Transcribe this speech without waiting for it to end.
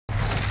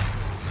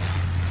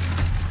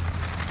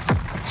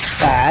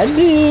I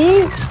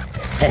do.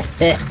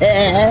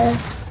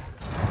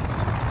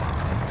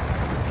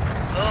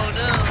 Oh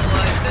no, I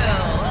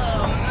fell.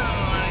 Oh no,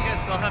 I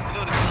guess I'll have to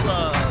go to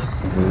club.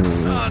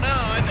 Oh no, I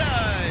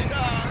died.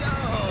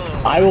 Oh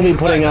no. I will be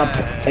putting up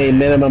Bye-bye. a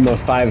minimum of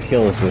 5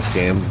 kills this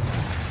game.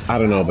 I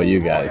don't know about you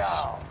guys.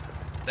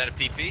 Is that a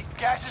PP?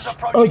 Gas is Oh,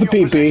 approaching it's a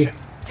your PP. position.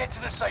 Get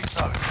to the safe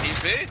zone.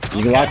 PP?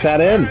 You can lock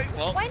that in. Alright,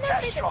 well,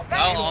 Gas drop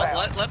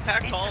let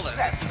Pac call then.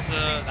 This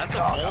is that's a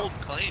bold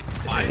claim.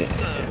 Mine's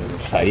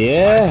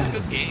Yeah. a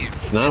good game.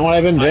 It's not what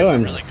I've been Mine's a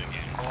doing. really good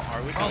game. Well,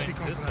 are we doing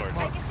this or I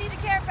this? can see the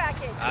care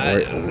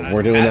package.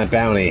 We're doing that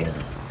bounty.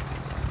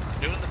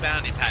 Doing the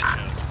bounty Pat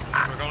shows.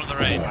 We're going to the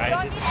right. I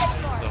Don't did need choose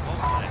this the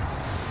whole time.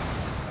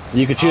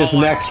 You could choose the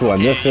next one.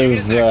 This You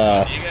is, get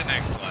next one. You get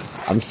next one.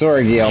 I'm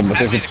sorry, Guillaume, but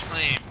I made a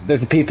claim.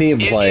 there's a PP in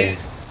play.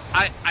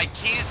 I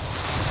can't.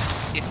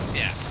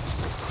 Yeah.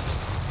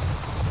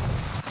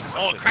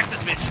 Oh, crack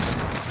this bitch.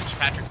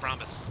 Patrick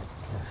promise.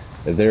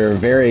 They're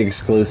very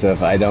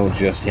exclusive. I don't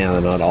just hand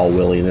them out all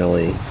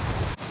willy-nilly.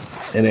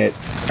 And it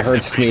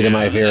hurts me to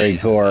my very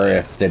core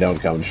if they don't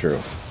come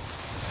true.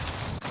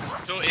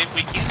 So if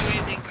we can't do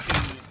anything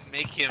to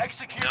make him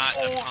Execute not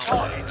all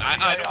apologize, targets.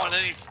 I don't want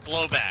any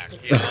blowback,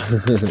 you know?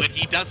 When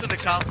he doesn't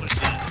accomplish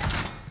this.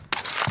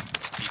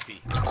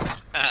 PP.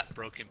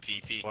 Broken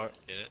PP. What?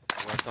 Get it?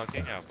 We're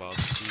talking about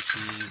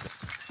CP.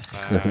 I'm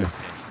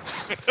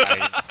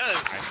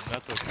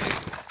not okay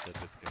with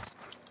this game.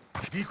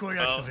 Decoy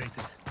Oh.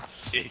 activated.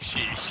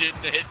 She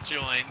shouldn't hit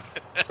join.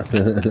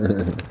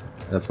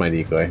 That's my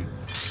decoy.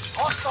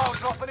 Hostile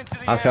dropping into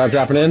the Hostile area.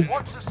 dropping in?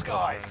 Watch the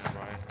skies.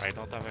 I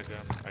don't have a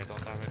gun. I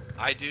don't have it.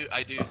 I do.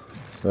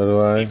 So do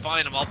I. You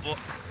find him, I'll blow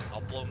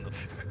him the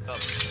up.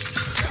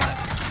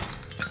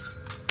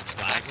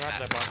 Can I grab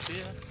the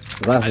bounty?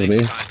 Glass is me.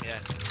 Fine, yeah.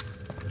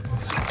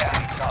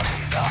 Bounty target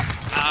is up.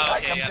 Oh, Take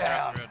okay, them yeah, down.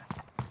 they're on the road.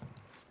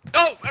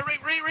 Oh, right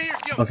here.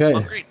 Yo, Okay.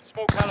 on green.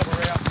 Small caliber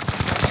out.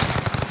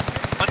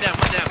 One down.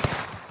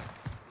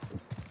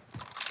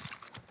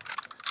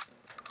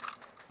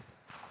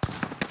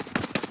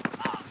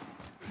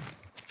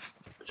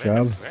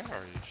 Job. Where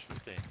are you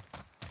shooting?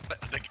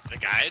 The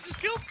guy I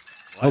just killed?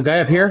 Oh, guy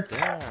up here?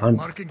 There.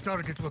 Marking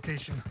target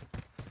location.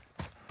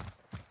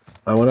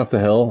 I went up the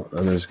hill,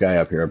 and there's a guy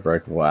up here at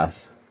Break Glass.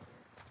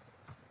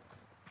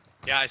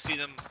 Yeah, I see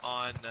them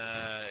on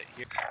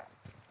here.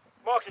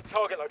 Marking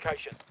target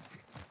location.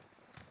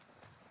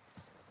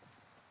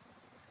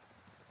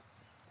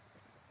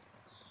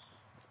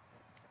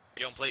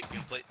 You on plate.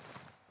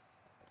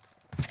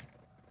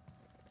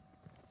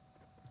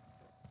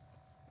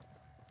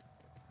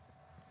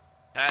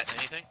 Pat,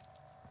 anything?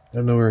 I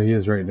don't know where he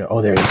is right now.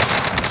 Oh, there he is.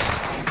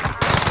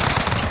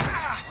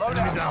 Load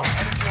Enemy out. down.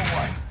 Headed your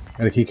way.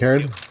 Got a key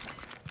card?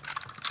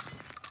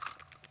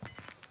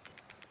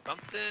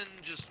 Something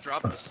just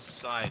dropped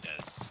beside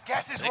us.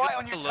 Gas is I think right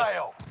on it's your a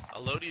tail. A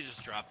Lodi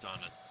just dropped on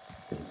it.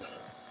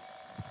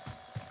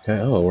 Okay,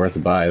 oh, we're at the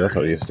buy. That's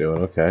what he's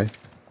doing. Okay.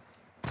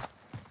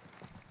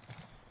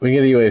 We can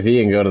get a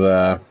UAV and go to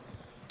the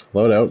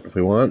loadout if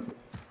we want.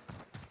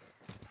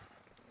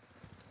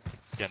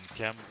 Can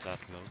camp that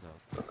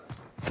loadout.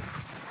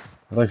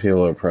 I'd like to be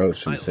able to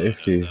approach My and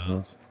safety. loadout,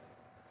 though.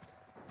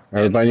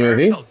 Are we buying the fire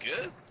UAV? felt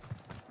good.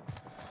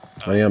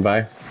 Money on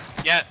buy?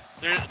 Yeah,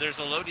 there's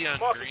a Lodi on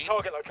Marking green.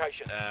 target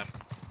location. Um,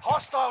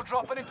 Hostile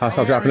dropping into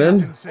Hostile the dropping area.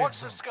 in? Watch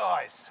the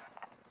skies.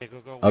 Okay,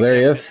 go. Oh, there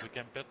he is. We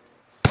can pit.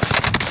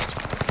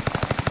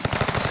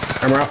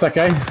 Armor off that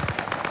guy.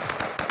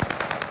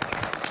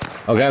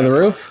 Oh, guy on the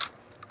roof.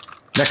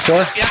 Next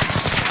door. yeah.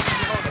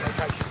 Target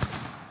location.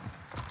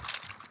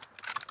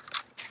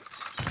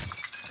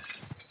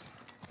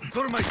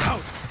 Thermite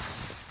out.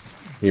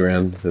 He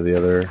ran to the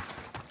other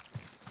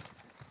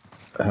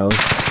house.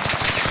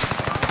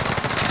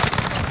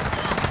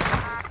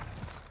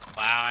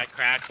 Wow, I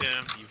cracked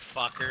him, you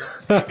fucker.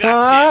 You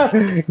got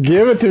killed.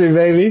 Give it to me,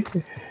 baby.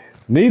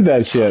 Need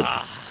that shit.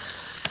 Let's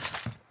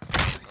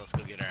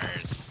go get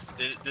ours.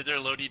 Did their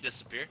Lodi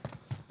disappear?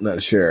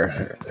 Not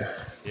sure.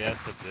 Yes,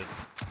 it did.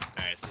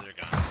 Alright, so they're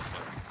gone. Let's go.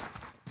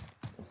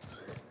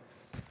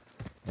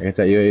 I get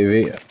that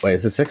UAV. Wait,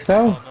 is it 6 Oh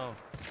now? no,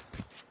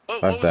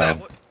 What Five was that? down.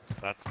 What?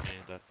 that's me.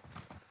 That's me.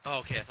 Oh,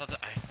 okay, I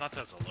thought that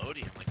was a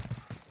Lodi. I'm like,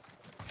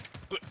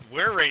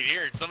 we're right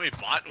here, and somebody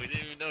bought, and we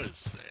didn't even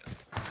notice.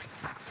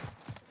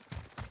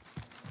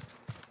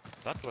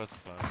 That was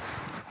fun.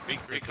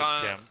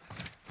 Recon, Camp.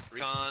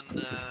 I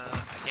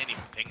can't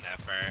even ping that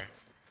far.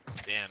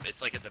 Damn,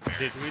 it's like at the barracks.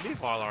 Did we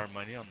leave all our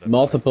money on the?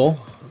 Multiple.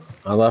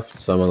 I left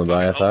some on the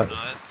buy, I Hope thought.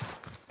 not.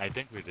 I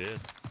think we did.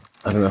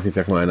 I don't know if you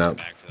picked mine up.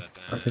 Back for that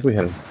I then. think we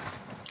had.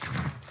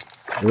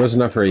 There was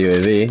enough for a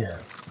UAV.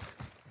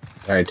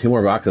 Alright, 2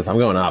 more boxes. I'm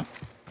going up.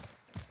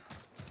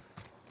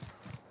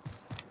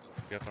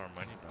 Get our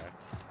money back.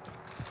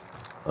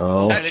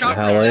 Oh, That chopper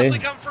will Halle. definitely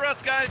come for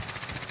us, guys.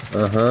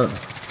 Uh-huh.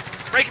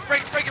 Break it.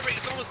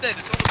 It's almost dead.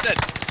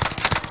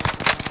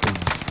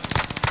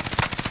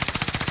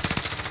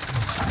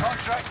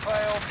 Contract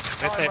failed.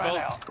 Let's say Time ran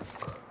both. out.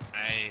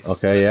 Nice.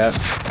 Okay, yeah.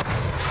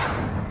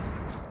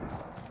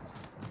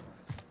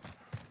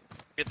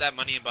 Get that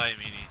money and buy a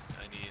mini.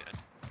 I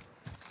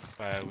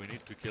need. We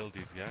need to kill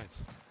these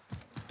guys.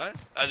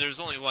 What? There's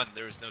only one.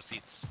 There was no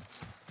seats.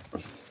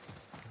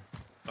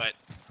 But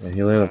Yeah,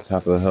 he landed at the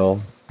top of the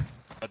hill.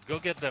 But go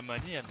get the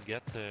money and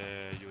get the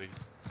UAV.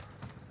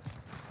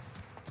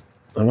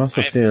 I'm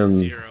also I have seeing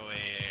 0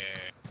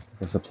 air.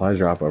 a supply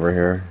drop over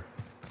here.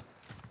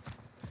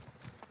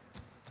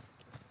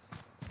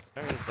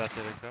 Where is that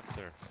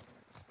helicopter?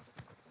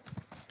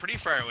 Pretty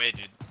far away,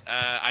 dude.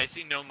 I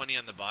see no money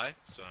on the buy,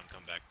 so I'm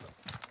coming back.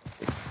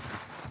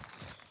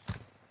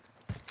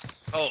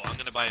 Oh, I'm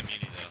gonna buy a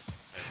muni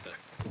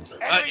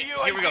though. Enemy Here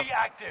we go. UAV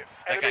active.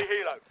 Okay. Enemy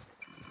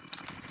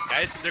helo.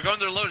 Guys, they're going.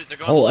 They're loaded. They're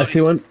going. Oh, I loaded.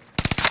 see one.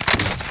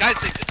 Guys,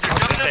 they're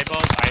coming up.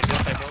 Disabled. I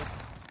disabled.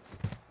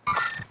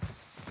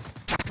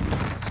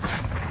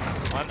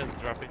 One is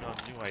dropping on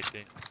you, I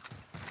think.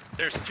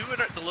 There's 2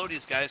 at the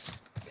loadies, guys.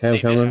 Okay, I'm They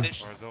coming.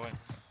 just- We're going.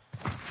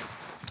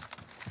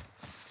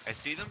 I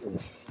see them.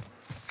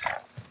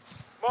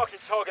 Marking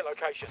target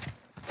location.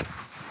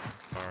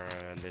 Or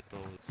a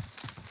little.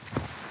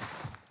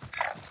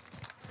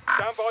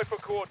 Stand by for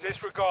core.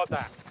 Disregard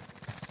that.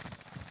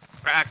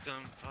 Cracked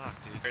them. Fuck,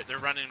 dude. They're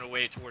running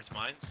away towards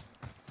mines.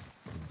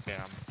 Okay,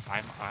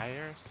 I'm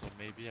higher, so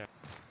maybe I.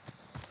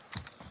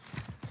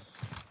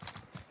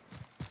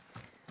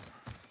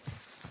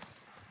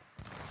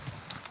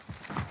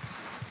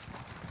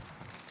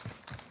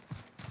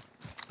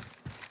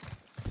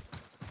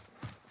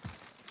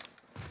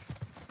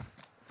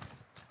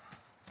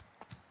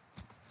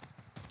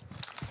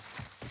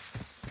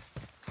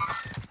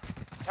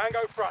 Tango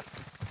front.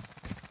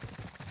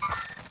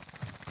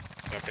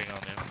 Jumping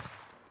on him.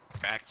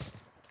 Cracked.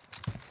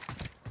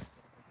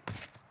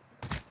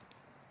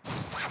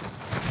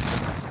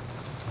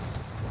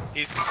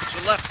 He's to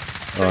the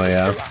left. Oh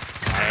yeah.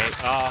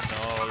 Oh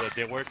no,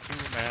 they were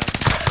 2, man.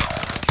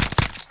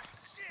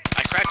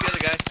 I cracked the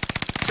other guy.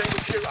 Single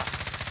shooter.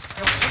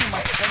 Your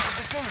teammate has entered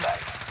the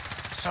gulag.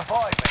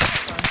 Survive it.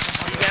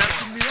 You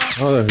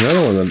down? Oh, there's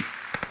another one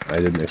that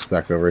I didn't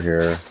expect over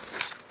here.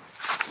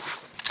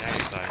 Yeah,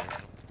 he's dying.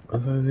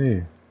 What is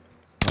he?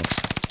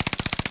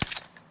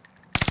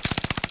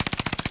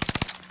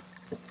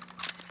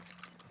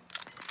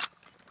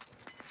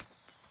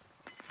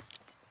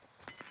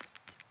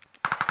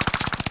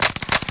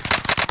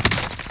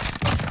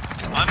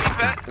 On me,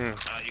 Pat?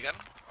 You got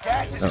him?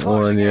 Gas is That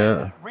closing one, in.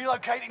 yeah.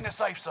 Relocating the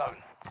safe zone.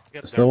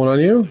 Get Still one on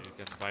you? So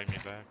you can buy me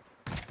back.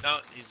 No,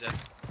 he's dead.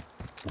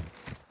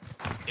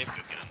 If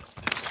you can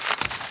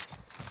understand.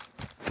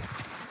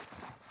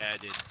 Yeah, I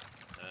did.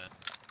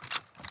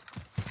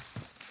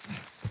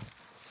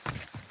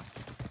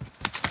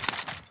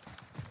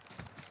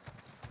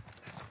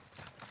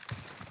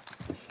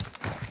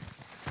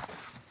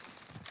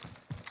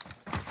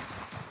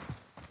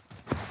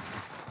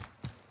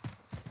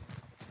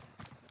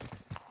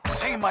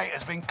 Teammate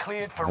has been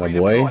cleared for Oh, boy.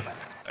 redeployment.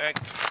 Alright.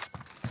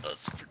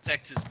 Let's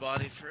protect his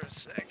body for a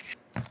sec.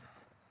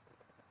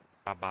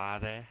 My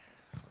body.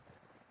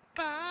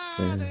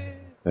 Body.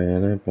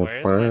 Where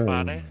is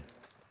my body?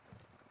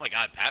 Oh my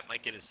god, Pat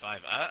might get his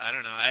 5. I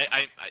don't know.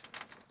 I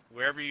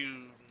wherever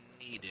you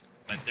need it.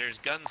 But there's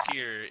guns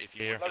here if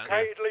you Here. want guns.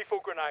 Located lethal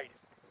grenade.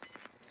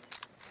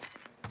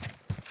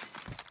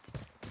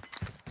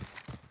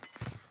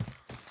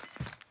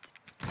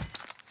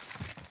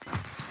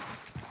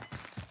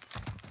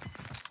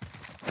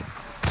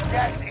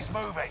 Gas is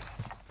moving.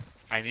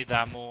 I need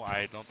ammo.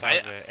 I don't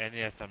have any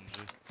SMG.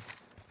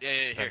 Yeah,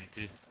 here.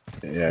 70.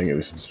 Yeah, I can give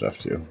you some stuff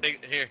too.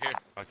 Here.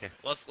 Okay.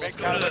 Let's Big go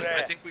to. caliber I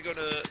there. think we go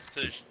to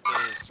storage.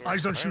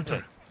 Eyes on Where is shooter.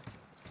 it?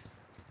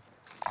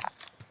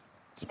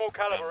 Small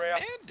caliber here.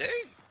 Man, dang.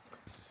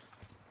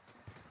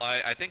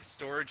 I think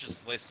storage is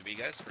the place to be,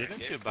 guys. for a Didn't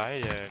game. you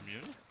buy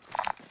Mew?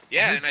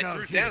 Yeah, Look and I out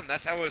threw it here. down.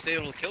 That's how I was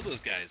able to kill those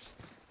guys.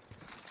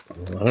 I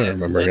don't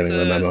remember let's, getting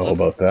the memo let's-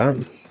 about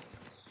that.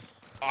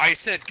 I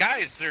said,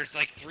 guys, there's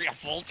like a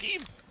full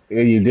team.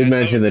 Yeah, you did guys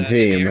mention know the that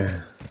team.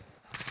 here?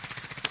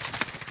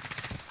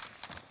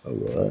 Oh,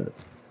 what?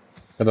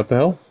 Head up the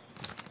hill?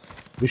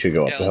 We should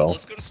go up the Yeah, hill.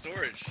 let's go to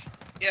storage.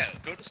 Yeah,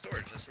 go to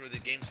storage. That's where the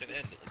game's gonna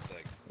end, it looks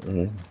like.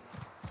 Mhm.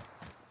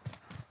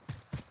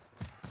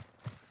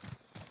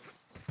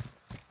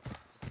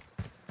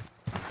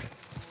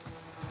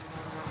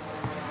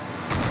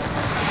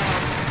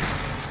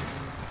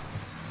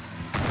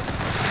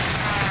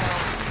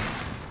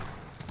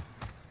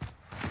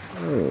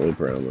 I'll loop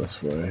around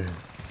this way.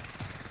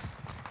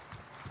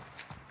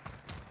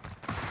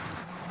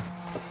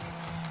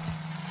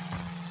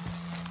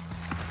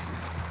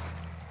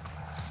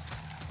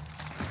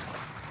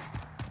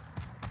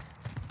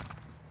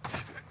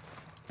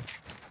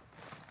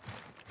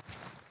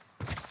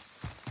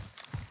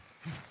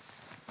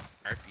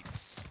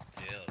 Heartbeat's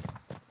still.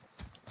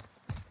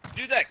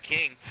 Do that,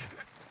 King.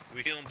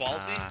 We feeling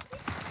ballsy? I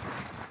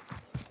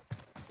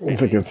don't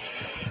think it's...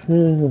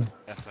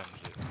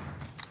 SMG.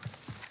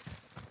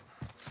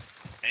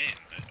 Man,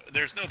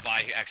 there's no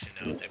buy here. Actually,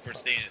 no. If we're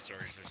staying in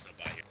storage, there's no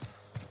buy here.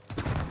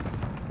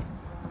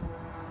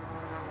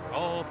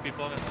 Oh,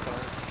 people in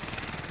storage.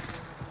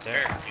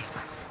 There. There.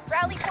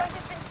 Rally point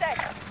has been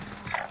set.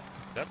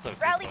 That's a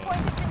Rally good point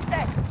has been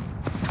set.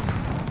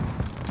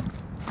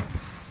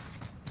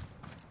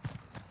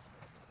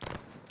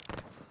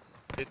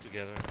 Sit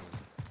together.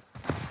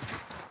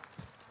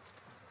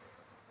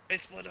 They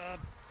split up.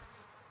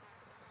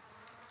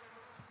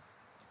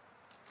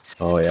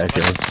 Oh yeah, I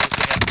can.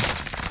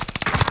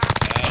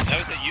 That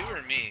was it, you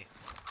or me?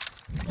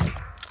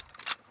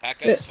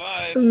 Pack us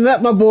 5.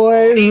 That, my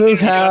boys, is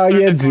how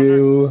you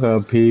do a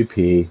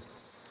PP.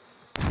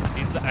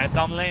 He's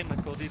down lane,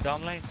 Cody,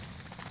 down lane.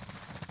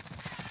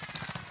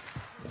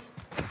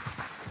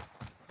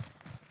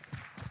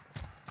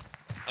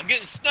 I'm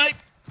getting sniped!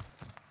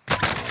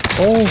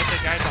 Oh,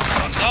 There's a guy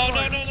down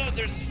lane. No,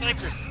 there's a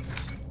sniper.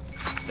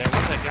 There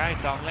was a guy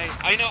down lane.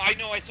 I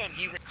know, I saw him.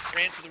 He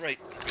ran to the right.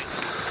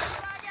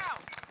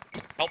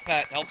 Help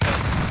Pat, help Pat.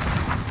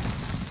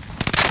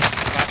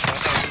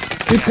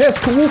 he pissed.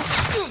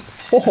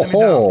 Oh, ho,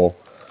 ho.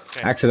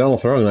 Accidental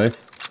throwing knife.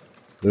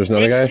 There's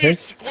another guy, I think.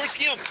 Towards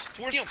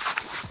him.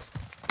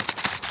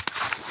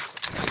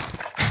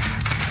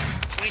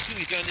 22,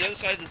 he's on the other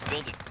side of this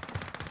building.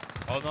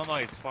 Oh no,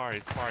 he's far,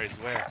 he's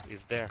where?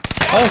 He's there.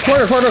 Oh,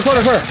 corner.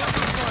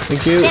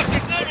 Thank you. Fuck,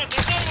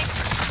 there's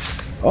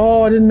no one.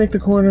 Oh, I didn't make the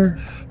corner.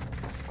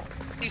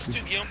 These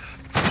two, Guillaume.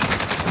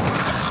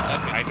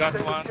 I got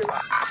one.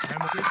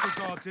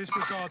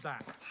 Disregard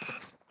that.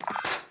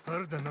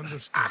 Heard and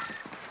understood.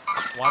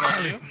 One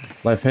on you.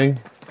 Life ping.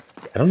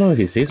 I don't know if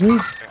he sees me.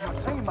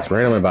 It's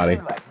right on my body.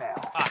 If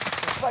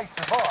they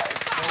survive,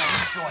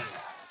 they'll rejoin you.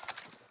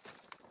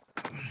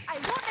 I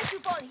won't let you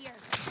fall here.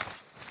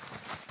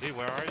 Hey,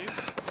 where are you?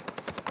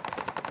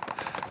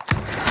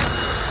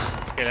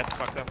 Okay, let's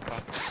fuck up.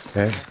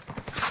 Okay.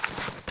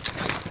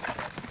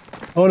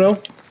 Oh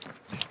no.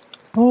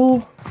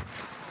 Oh.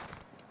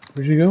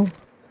 Where'd you go?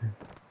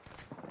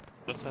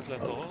 Just as a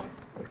total.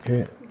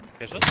 Okay.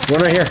 Okay, just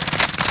One right here.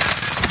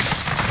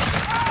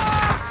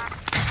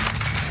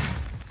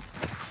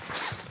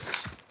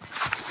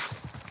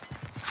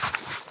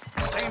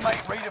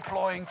 Teammate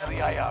redeploying to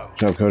the AO.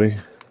 Good job, Cody.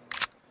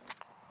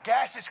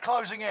 Gas is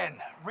closing in.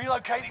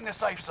 Relocating the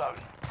safe zone.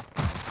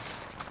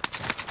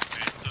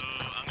 Okay, so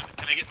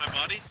can I get my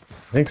body?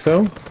 I think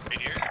so. Right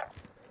here?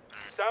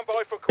 Stand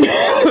by for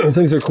call.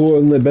 Things are cool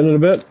and they've been in a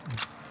bit.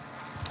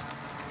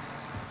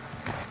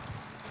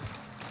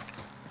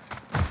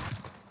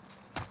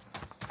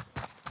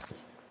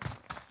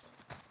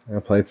 I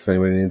got plates if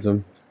anybody needs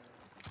them.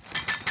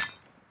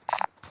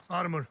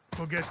 Armor,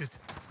 go get it.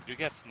 you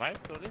get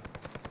sniped, Cody?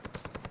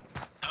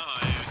 No,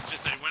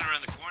 I went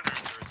around the corner and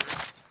there were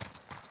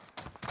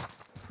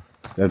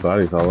 3. Dead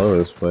bodies all over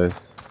this place.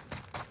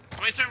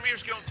 27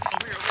 meters going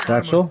over here.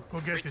 Satchel? Go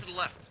get Right it. to the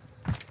left.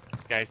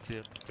 Guys,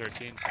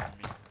 13 from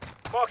me.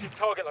 Marking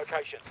target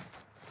location.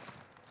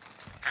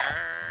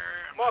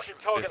 Marking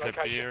target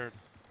location. Disappeared.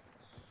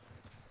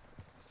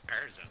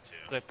 Cars out too.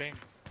 Flipping.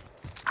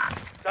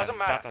 Doesn't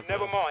matter. That as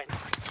Never well. mind.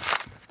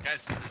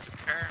 Guys, there's a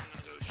car. I'm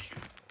gonna go shoot.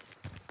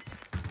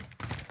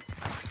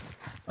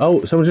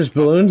 Oh, someone just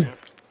ballooned?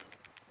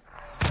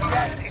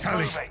 Gas is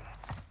Tally. moving.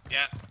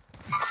 Yeah.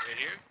 Right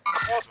here.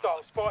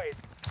 Hostile spotted.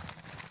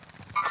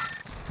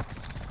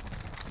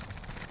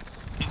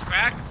 He's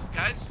cracked,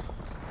 guys.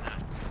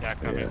 Yeah,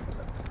 come Yeah. in.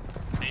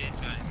 Hey, he's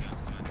fine.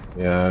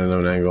 Yeah, I don't know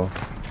an angle.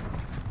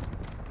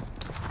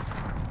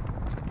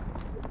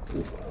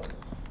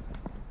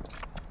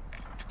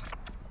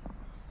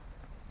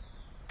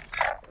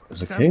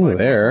 There's a Stand king by for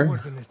there.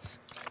 coordinates.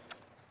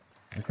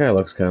 That guy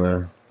looks kind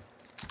of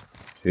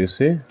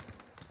juicy.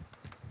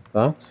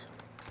 Thoughts?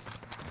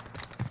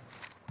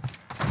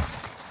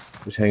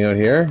 Just hang out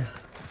here.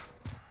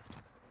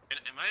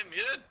 Am I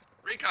muted?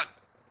 Recon.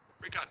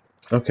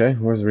 Okay,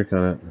 where's the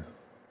recon at?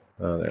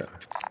 Oh, there.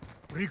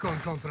 Recon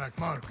contract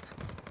marked.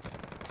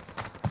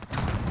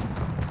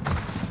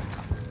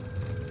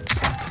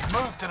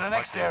 Move to the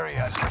next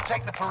area and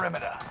protect the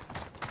perimeter.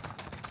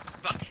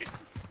 Fuck.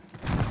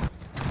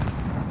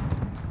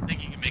 I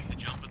think you can make the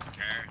jump with the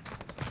car.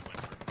 So I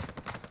went for it.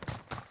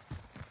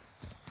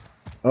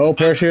 Oh, On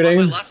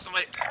parachuting. my left,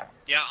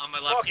 yeah, on my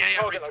left. Marking Yeah,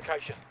 target right,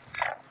 location.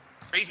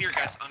 right here,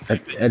 guys. I'm At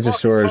creeping. edge of Marking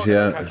storage, target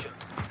yeah. location.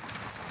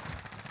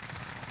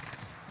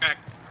 Crack.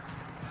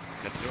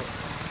 Let's go.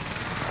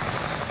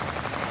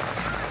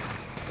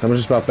 Someone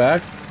just bought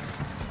back?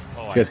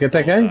 Oh, You guys get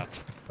that stole guy?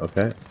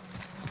 Okay.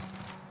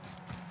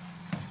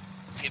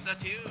 Give that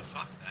to you?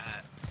 Fuck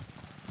that.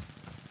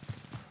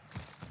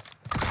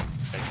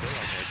 I feel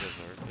like I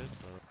deserved it,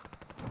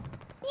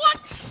 but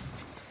What?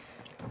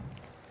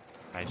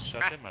 I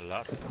shot him a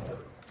lot.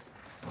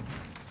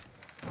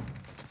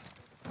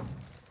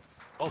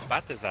 Oh,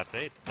 Bat is at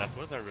 8. That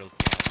was a real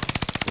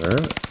plan.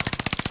 Alright.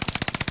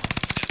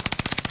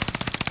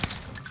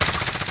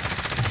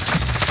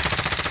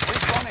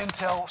 Recon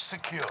intel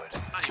secured.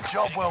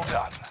 Job well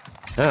done.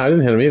 Ah, I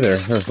didn't hit him either.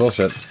 That's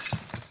bullshit.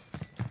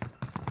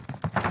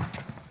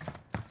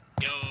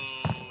 Yo,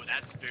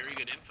 that's very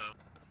good info.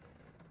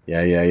 Yeah.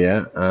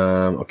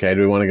 Okay,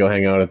 do we want to go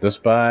hang out at this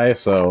buy?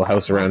 So,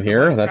 house around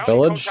here, that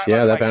village?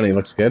 Yeah, that bounty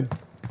looks good.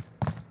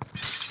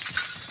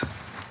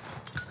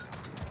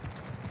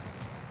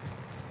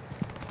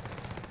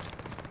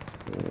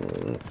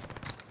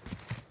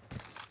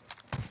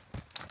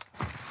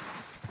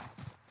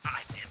 Ah,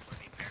 damn, let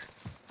me pair.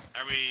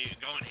 Are we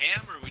going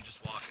ham or are we just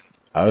walking?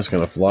 I was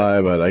gonna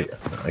fly, but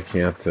I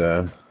can't.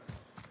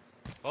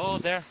 Oh,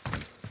 there.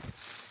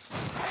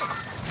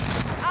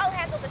 I'll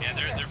handle the Yeah,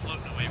 shooter. they're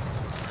floating away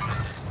from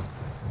us.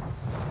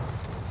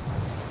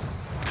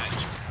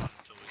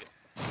 Until we get.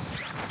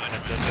 And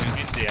then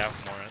in the air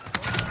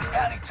more.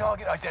 Bounty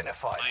target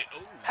identified.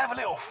 Oh. Have a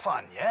little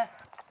fun, yeah?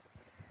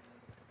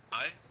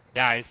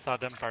 Yeah, I saw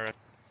them pirate.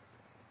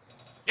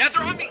 Yeah,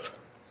 they're on me!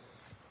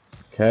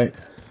 Okay.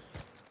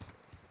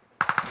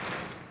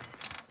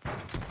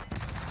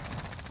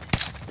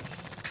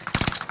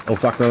 Oh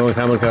fuck! No, it's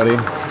Hamlin Cody. I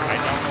don't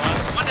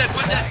want. One dead,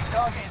 one dead! Bounty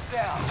target is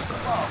down.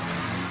 Oh.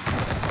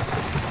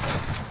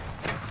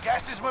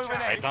 Gas is moving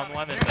in. I don't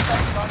want it. New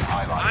safe zone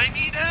highlighted. I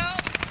need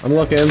help! I'm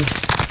looking.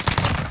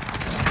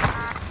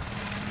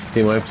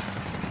 Team wiped.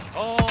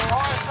 Oh, Fire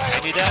I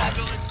sale need is that.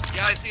 active.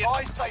 Yeah, I see it.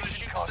 Buy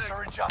station costs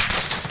are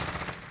adjusted.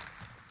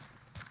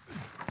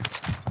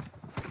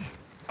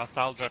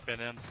 Hostile dropping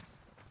in.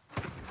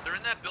 They're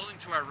in that building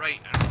to our right.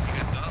 I don't know if you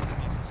guys saw it. It's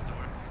close to this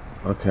door.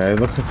 Okay,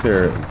 looks like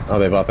they're. Oh,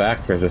 they bought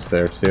back resist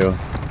there too.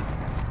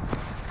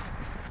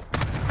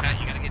 Pat,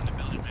 you gotta get in the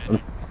building,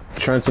 man.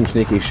 Trying some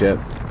sneaky shit.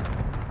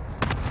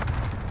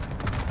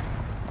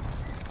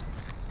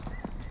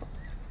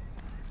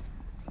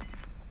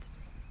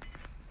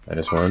 I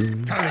just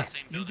won. Tally,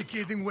 Same building.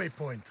 indicating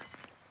waypoint.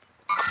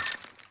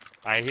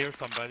 I hear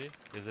somebody.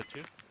 Is it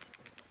you?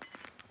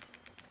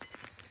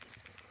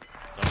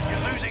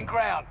 You're losing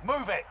ground.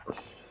 Move it.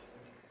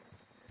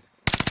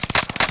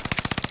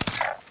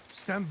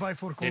 Stand by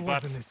for Hey,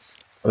 bot. coordinates.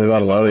 They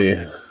bought a lot of you.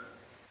 Okay,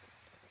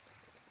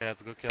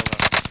 let's go kill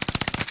them.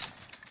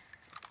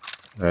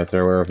 Alright,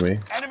 they're aware of me.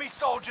 Enemy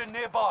soldier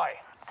nearby.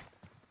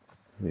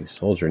 The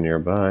soldier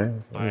nearby.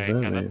 What I does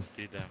that cannot mean?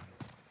 see them.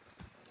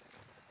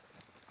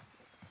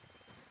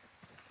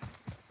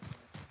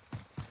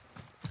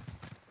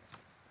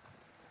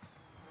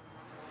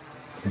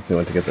 I think they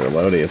went to get their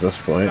loadie at this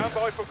point. Stand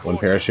by for One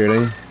coordinates.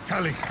 parachuting.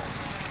 Tally,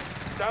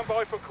 Stand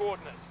by for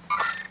coordinates.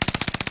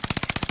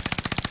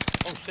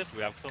 Oh shit,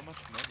 we have so much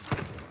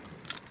money.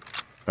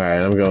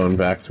 Alright, I'm going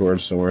back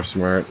towards somewhere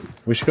smart.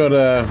 We should go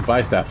to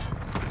buy stuff.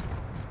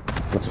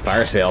 What's a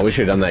fire sale? We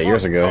should have done that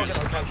years ago. Target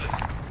location.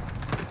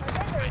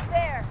 Surrender is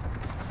there.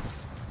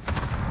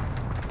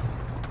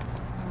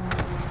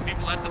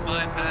 People at the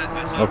buy, Pat.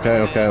 I saw Okay,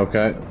 them. okay,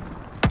 okay.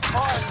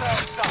 Fire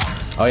sale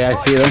done. Oh yeah,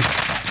 I see them.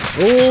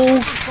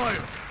 Ooh! fire.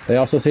 They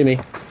also see me.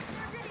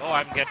 Oh,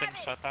 I'm getting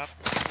shot up.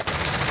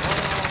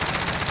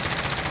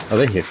 Oh,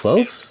 they get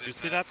close? You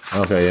see that?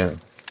 Okay, yeah.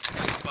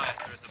 Buy,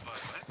 they're at the buy,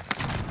 right?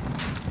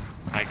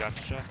 I got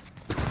shot.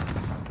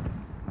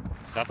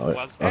 That Oh,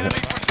 was okay. Enemy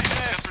precision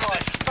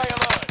airstrike. Stay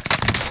alert.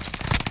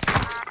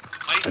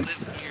 Might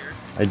live here.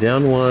 I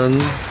down one.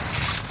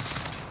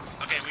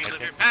 Okay, we live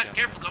here. think Pat, so.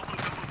 careful, don't move,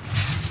 don't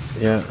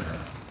move. Yeah.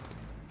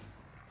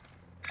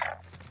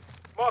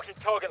 Marking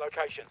target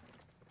location.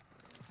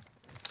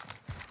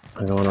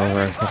 I'm going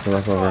over. Fucking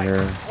up over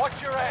here.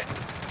 Watch your heads.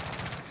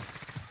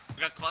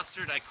 We got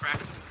clustered, I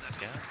cracked him.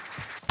 That's Yeah.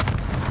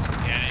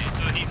 Yeah,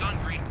 so he's on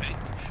green paint.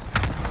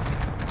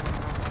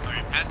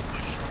 Alright, Pat's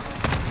pushed.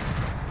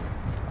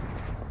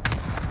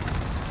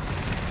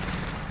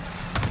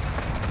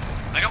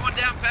 I got one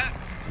down, Pat.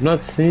 I'm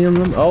not seeing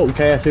them. Oh,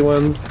 okay, I see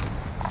one.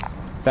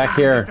 Back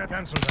here.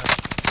 Cancel that.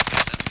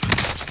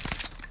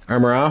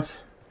 Armor off.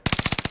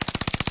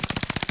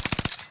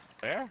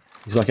 Where?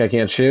 He's lucky I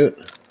can't shoot.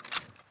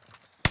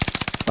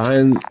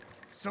 Behind the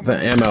Someone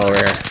ammo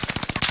area.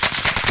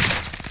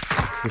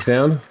 He's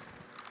down.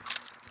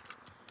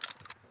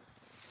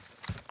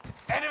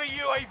 Enemy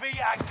UAV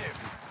active.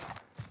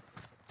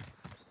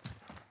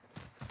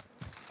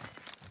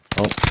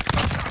 Oh.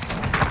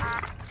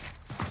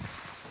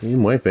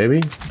 Team white,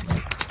 baby.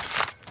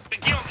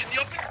 Big deal, in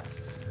the open.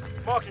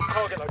 Marking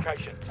target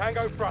location.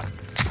 Tango front.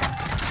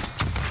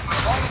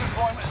 Final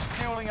deployment is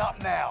fueling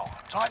up now.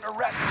 Time to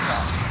wrap this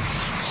up.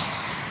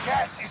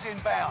 Gas is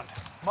inbound.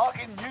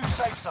 Marking new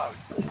safe zone.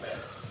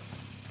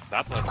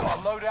 That was. Got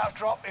a loadout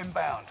drop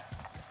inbound.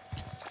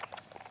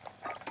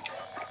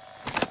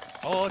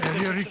 Oh, shit, area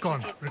shit, shit,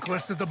 recon shit.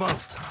 requested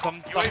above.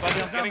 Somebody UAV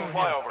is else getting ammo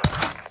flyover.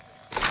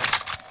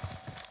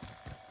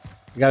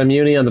 Got a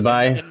muni on the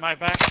buy. in my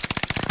back.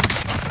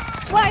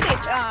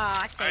 Flyage!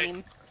 Ah,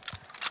 shame.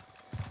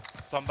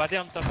 Somebody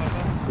on top of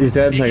us. He's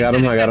dead. I got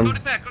him. I got Go him.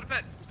 to Pat, go to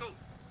Pat. Let's go.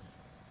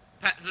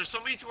 Pat, there's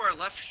somebody to our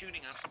left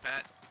shooting us,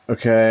 Pat.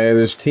 Okay,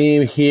 there's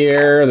team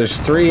here. There's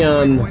 3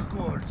 on. Waypoint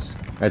coords.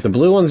 Alright, the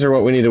blue ones are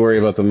what we need to worry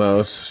about the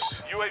most.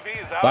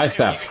 UAV is out. Buy of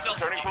stuff. fuel.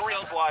 Turning for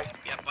resupply.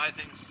 Yeah, buy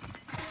things.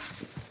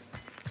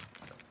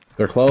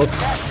 They're close.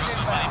 Gas is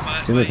inbound.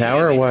 Buy, In the buy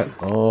tower or UAV. what?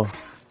 Oh.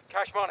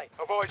 Cash money.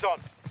 Avoid on.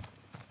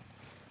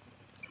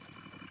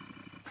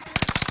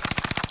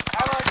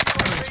 Allied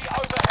UAV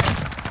overhead.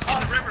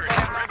 In the river, in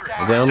the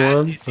river. Down Pat,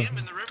 one. you see him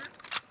in the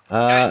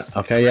river?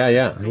 Okay,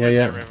 yeah. Go in the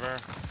Yeah. river.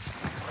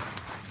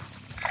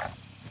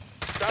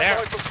 Stand There.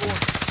 by for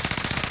coordinates.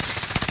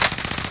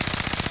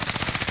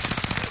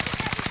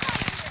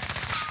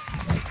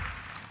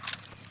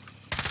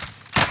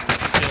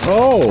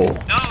 Oh!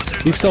 No,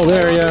 there's He's still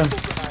there, yeah.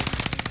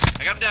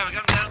 I got him down. I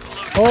got him down at the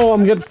loading. Oh,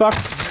 I'm getting fucked.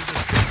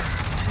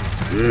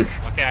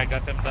 Okay, I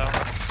got them down.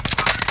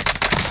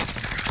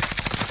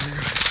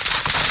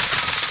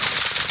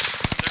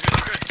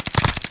 They're good.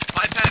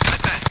 Five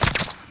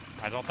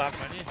pad. I don't have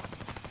money.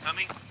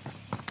 Coming.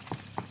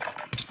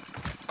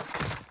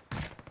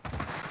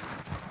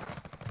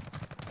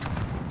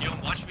 Yo,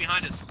 watch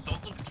behind us.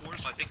 Don't look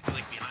towards. I think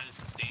like behind us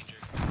is danger.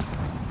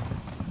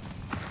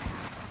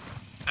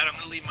 Pat, I'm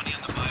gonna leave money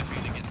on the buy for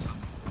you to get some.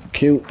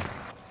 Cute.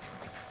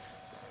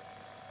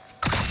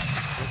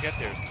 We'll get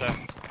there, stuff.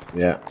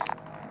 Yeah.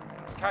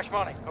 Cash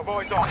money.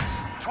 Avoid on.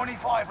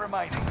 25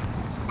 remaining.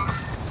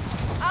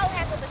 I'll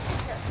handle the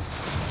shooter.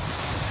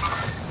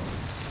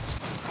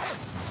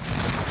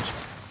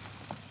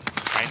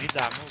 I need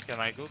ammo. Can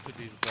I go to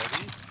these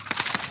bodies?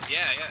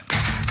 Yeah.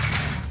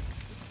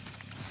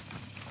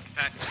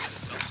 Pat, can we get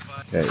the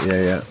self-buy?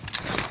 Yeah.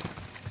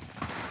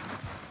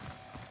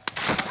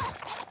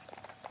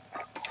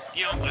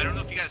 You know, I don't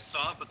know if you guys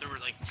saw it, but there were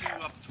like two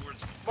up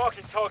towards.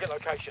 Marking target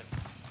location.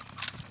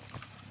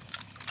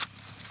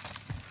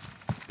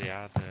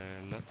 Yeah,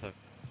 lots of.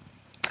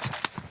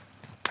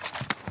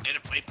 They had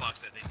a plate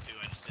box, I think, too.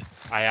 I just did.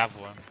 I have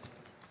one.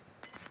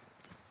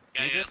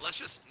 Yeah, You yeah. did? Let's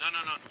just. No.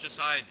 Just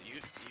hide. You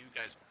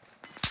guys.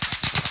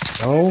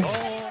 Oh.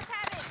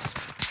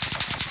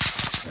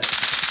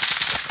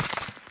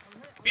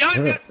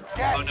 Behind me! Yeah.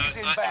 Gas Oh no, is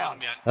it's not. It inbound. wasn't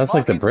behind. That's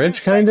like the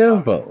bridge, kind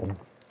of, but...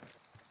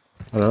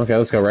 I don't know, okay,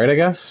 let's go right, I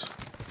guess.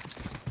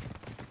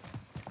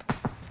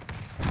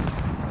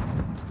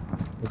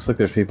 Looks like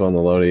there's people on the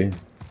Lodi.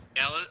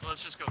 Yeah,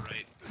 let's just go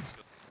right. Let's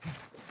go.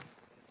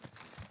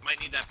 Might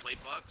need that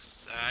plate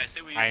box. I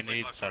say we use I the plate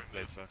need box that for a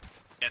move. plate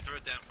box. Yeah, throw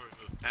it down for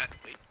a move. Pat,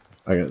 wait.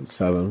 I got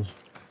 7.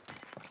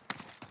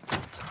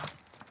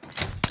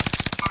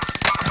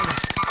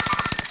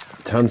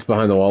 Tons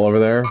behind the wall over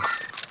there.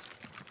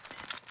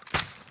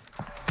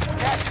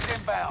 Gas is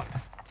inbound.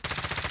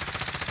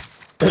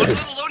 Look on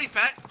the Lodi,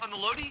 Pat. On the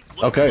Lodi.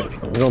 Look Okay, on the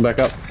Lodi. I'm going back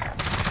up.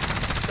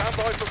 Stand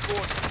by for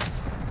coordinates.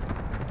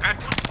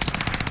 Pat,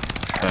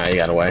 one. Ah, you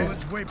got away.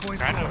 Knowledge waypoint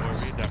Kind of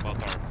progress. worried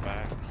about our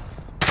back.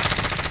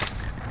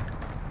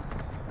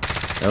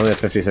 I only have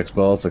 56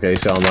 bullets. Okay, he's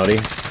still on Lodi.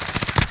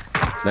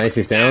 Nice,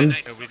 he's down. Yeah,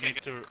 nice. We Okay,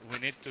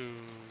 need to.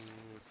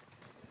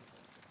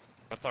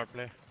 What's our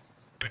play?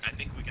 good. I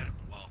think we gotta.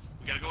 Well,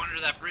 we gotta go under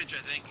that bridge. I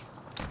think.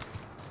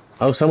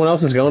 Oh, someone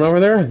else is going over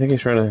there? I think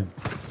he's trying to...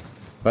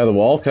 By the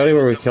wall, Cody,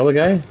 where we killed the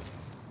guy?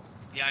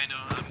 Yeah, I know.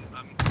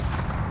 I'm.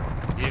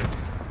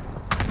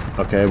 Yeah.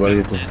 Okay, what do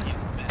you Dead. think? He's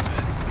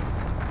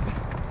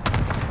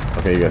dead.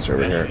 Okay, you guys are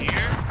over Right here.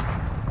 here.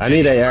 I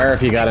need AR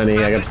if you got any.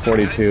 I got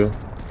 42.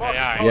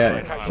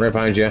 Yeah, right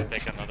behind you.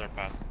 Take another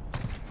path.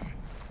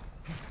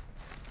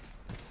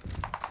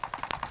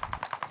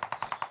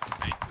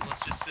 Right,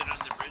 let's just sit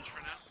under the bridge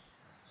for now.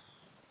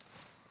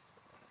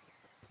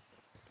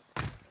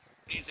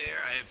 He's there.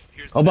 I have.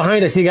 Here's. Oh,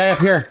 behind us, see a guy up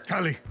here.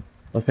 Tally.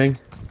 Nothing.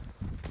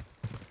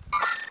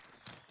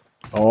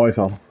 Oh, I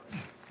fell.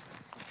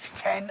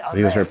 10 are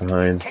He was right left.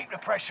 behind. Keep the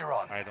pressure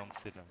on. I don't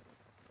see them.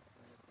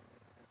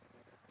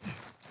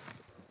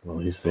 Well,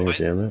 he's there,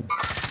 damn it.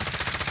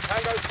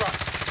 Tango front.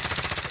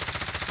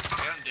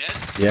 I got him dead.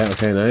 Yeah,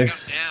 okay, I nice. got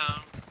him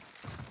down.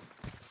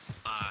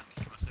 Fuck.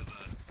 He must have.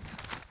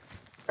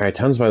 Alright,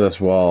 tons by this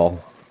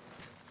wall.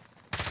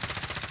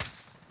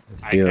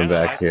 I see them kinda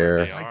back like here.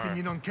 where they Sighting are.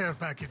 in on care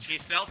package.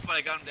 He's self, but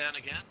I got him down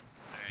again.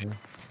 Alright.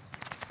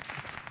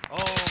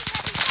 Oh,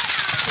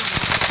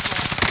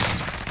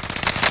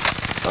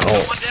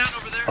 Oh, One down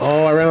over there.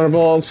 oh, I ran out of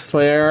bullets.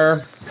 My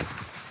AR.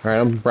 Alright,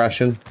 I'm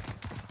brushing.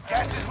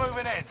 Gas is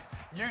moving in.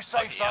 New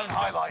safe zone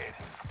highlighted.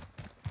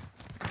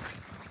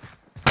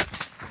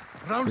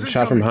 Rounds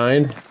Shot from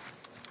incoming. behind.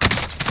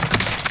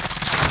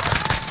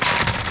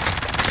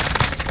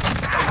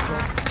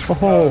 Oh, Let's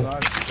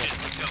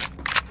go.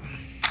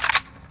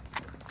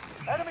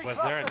 Enemy Was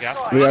there a cluster gas-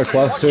 strike. we got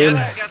clustered.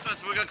 Yeah, gas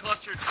mask. We got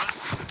clustered.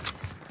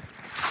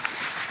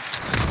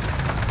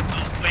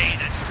 Oh wait,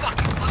 that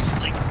fucking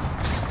cluster's like.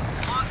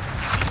 Come on.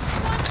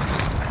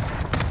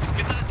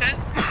 Get to the tent.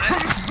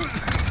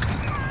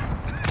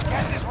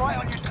 Gas is right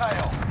on your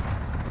tail.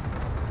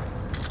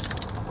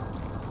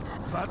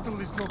 Battle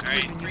is not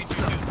Alright, winning 3-2-2.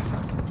 itself.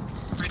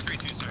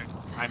 3-3-2, sorry.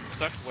 I'm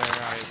stuck where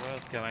I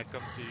was. Can I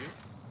come to you?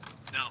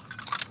 No.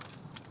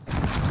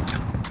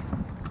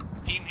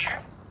 Team here.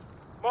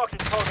 Marking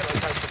target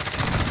location.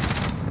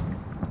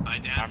 I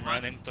down. I'm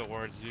running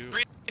towards you.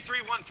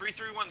 3-3-1.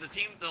 3-3-1. The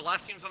team. The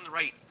last team's on the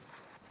right.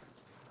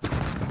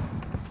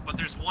 But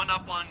there's one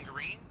up on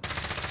green.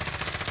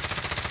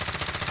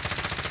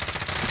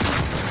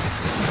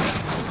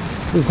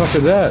 who the fuck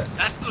did that?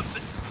 That's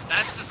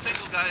the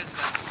single, guys.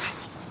 That's the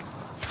single.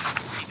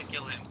 We need to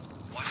kill him.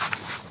 Watch him.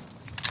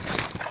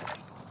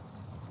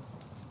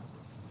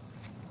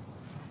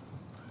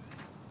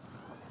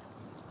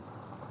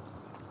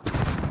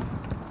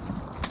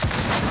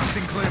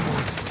 Planting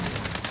Claymore.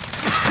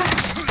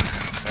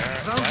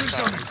 Rounds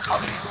incoming.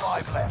 Only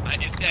 5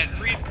 left. It's dead.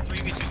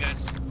 3v2,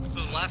 guys.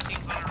 So the last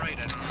team's on the right.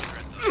 I don't know where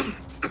they're at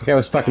though. That guy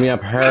was fucking me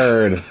up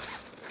hard.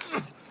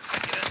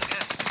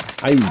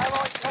 I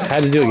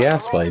had to do a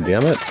gas play,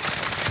 damn it.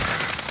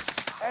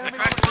 Enemy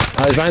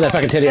Oh, he's behind that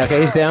fucking titty.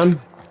 Okay, he's down.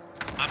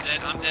 I'm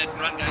dead.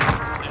 Run,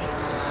 guys. Precision.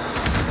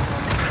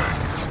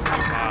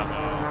 Ah,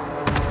 no.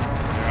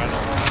 You're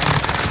alone.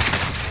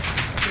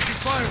 Taking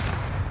fire.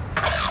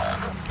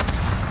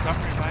 Come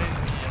revive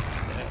me.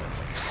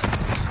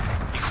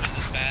 You can win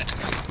this bat.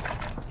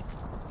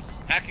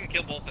 Pat can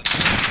kill both of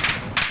them.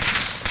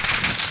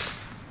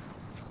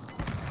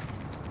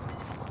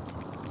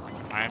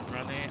 I'm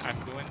running. I'm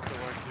going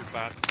towards you,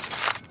 Pat.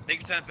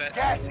 Take your time, Pat.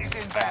 gas is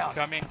inbound.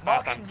 Coming, Pat,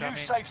 Marking I'm new coming.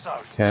 safe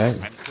zone. Okay.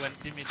 I'm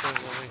 20 meters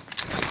away.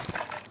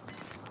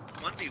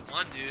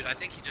 1v1, dude. I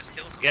think he just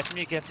killed him. Get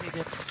me. Oh!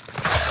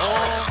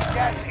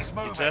 Gas is He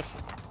moving. just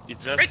Right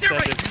there, said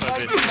right. it's You a may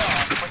bit. be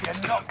down, but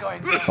you're not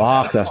going down.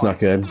 Fuck, that's not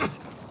good. The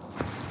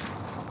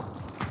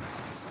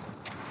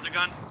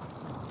gun.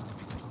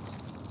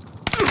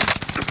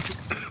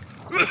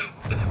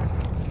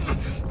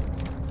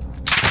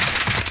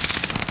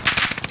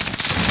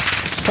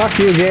 Fuck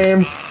you,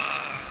 game.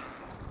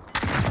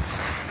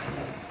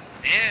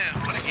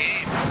 Damn, what a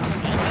game.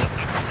 Almost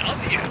a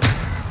W.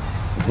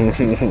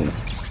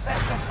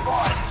 Less than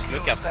 5 still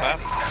Look at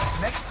standing.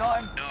 Next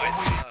time, No, when we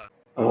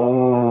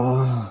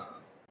Oh.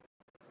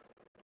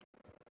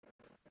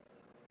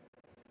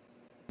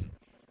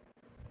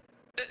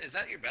 Is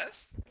that your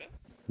best?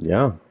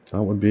 Yeah,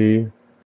 that would be